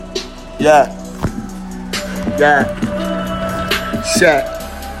Yeah. Shot.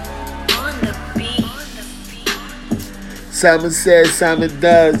 Simon says, Simon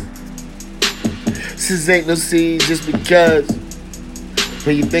does. Since ain't no seed just because.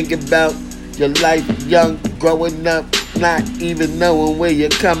 When you think about your life young, growing up, not even knowing where you're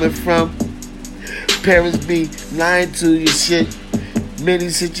coming from. Parents be lying to you shit. Many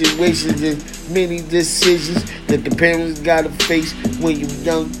situations and many decisions that the parents gotta face when you're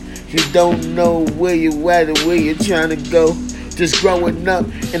young. You don't know where you at or where you're trying to go. Just growing up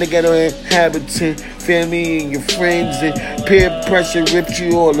in the ghetto inhabitant, family and your friends and peer pressure rips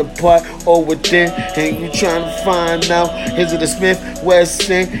you all apart or within. And you trying to find out, is it a Smith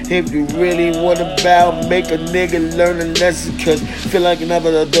Wesson? If you really want to bow, make a nigga learn a lesson. Cause feel like never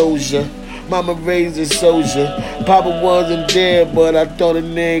a doja. Mama raised a soldier. Papa wasn't there, but I thought a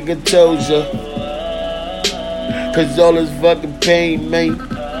nigga told ya. Cause all this fucking pain, man.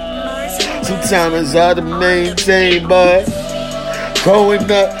 Sometimes it's hard to maintain, but growing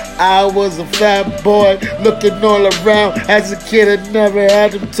up, I was a fat boy, looking all around. As a kid, I never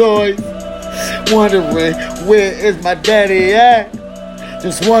had them toys. Wondering, where is my daddy at?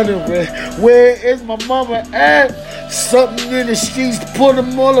 Just wondering, where is my mama at? Something in the streets pulled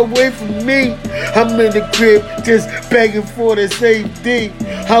them all away from me. I'm in the crib just begging for the safety.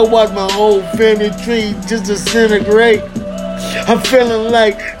 I watch my whole family tree just disintegrate. I'm feeling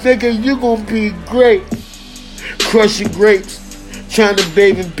like, nigga, you gon' be great. Crushing grapes, trying to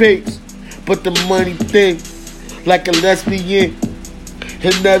bathe in papes. But the money thing, like a lesbian.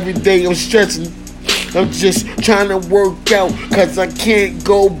 And every day I'm stressing. I'm just trying to work out, cause I can't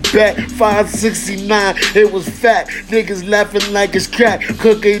go back. 569, it was fat. Niggas laughing like it's crack.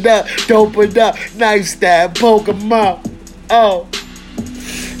 Cook it up, dope it up, nice stab, poke 'em out. Oh,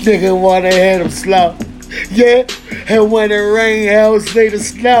 nigga wanna hit 'em slow. Yeah, and when it rain, hell say the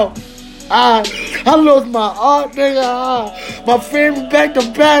snow. I lost my heart, nigga. My family back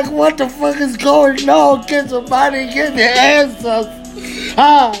to back. What the fuck is going on? Can somebody give me answers?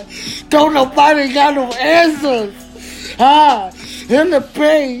 Don't nobody got no answers. In the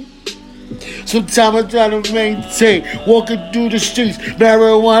pain. Sometimes I try to maintain, walking through the streets,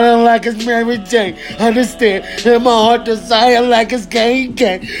 marijuana like it's Mary Jane. Understand, in my heart desire like it's gang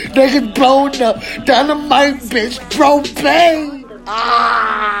gang. Niggas blown up, dynamite bitch, propane.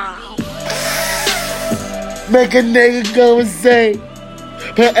 Make a nigga go insane.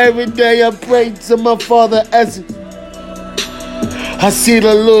 But every day I pray to my Father essence. I see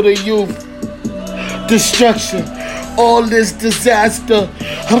the little youth, destruction, all this disaster.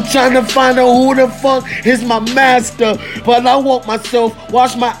 I'm trying to find out who the fuck is my master. But I want myself,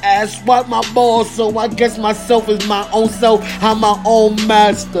 wash my ass, wipe my balls. So I guess myself is my own self. I'm my own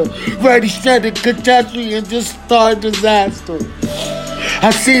master. Ready, stranded, catastrophe, and just start disaster.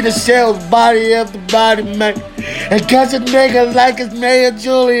 I see the shells, body after body, man. And catch a nigga like it's Mayor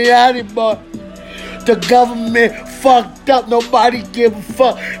Giuliani, but the government fucked up, nobody give a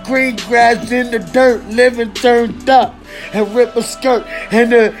fuck. Green grass in the dirt, living turned up. And rip a skirt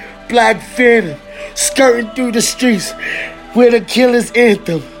and a black phantom, skirting through the streets with a killer's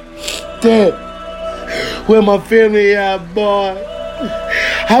anthem. Dead, where my family at, boy.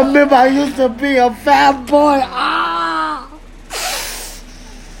 I remember I used to be a fat boy.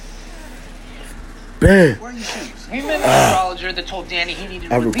 Man. Where are you shoes? We met an astrologer that told Danny he needed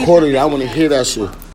to I recorded it. I want to hear that shit.